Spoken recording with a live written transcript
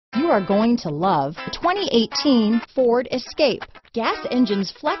are going to love the 2018 Ford Escape. Gas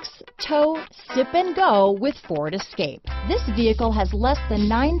engines flex, tow, sip and go with Ford Escape. This vehicle has less than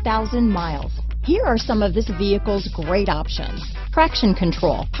 9,000 miles. Here are some of this vehicle's great options: traction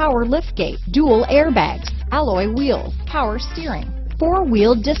control, power liftgate, dual airbags, alloy wheels, power steering,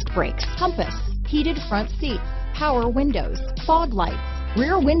 four-wheel disc brakes, compass, heated front seats, power windows, fog lights,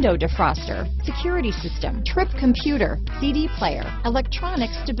 rear window defroster, security system, trip computer, CD player, electronic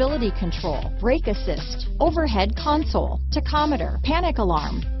stability control, brake assist, overhead console, tachometer, panic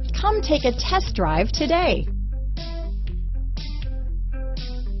alarm. Come take a test drive today.